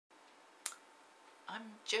I'm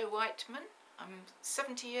Jo Whiteman. I'm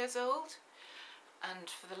 70 years old, and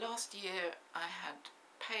for the last year I had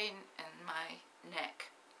pain in my neck.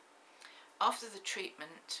 After the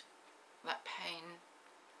treatment, that pain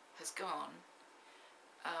has gone.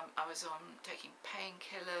 I was on taking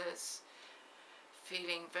painkillers,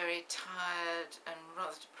 feeling very tired and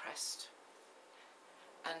rather depressed,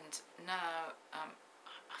 and now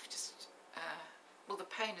I've just well, the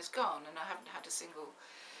pain is gone and I haven't had a single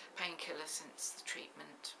painkiller since the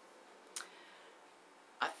treatment.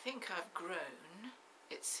 I think I've grown,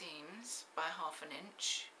 it seems, by ½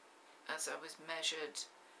 inch as I was measured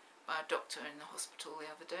by a doctor in the hospital the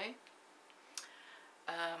other day.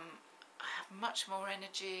 I have much more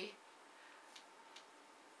energy,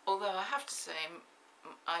 although I have to say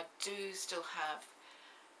I do still have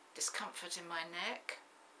discomfort in my neck,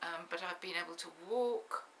 but I've been able to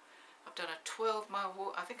walk. I've done a 12-mile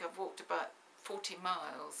walk. I think I've walked about 40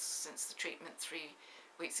 miles since the treatment 3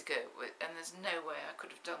 weeks ago, and there's no way I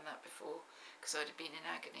could have done that before because I'd have been in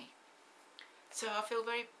agony. So I feel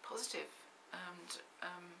very positive and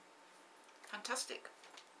fantastic.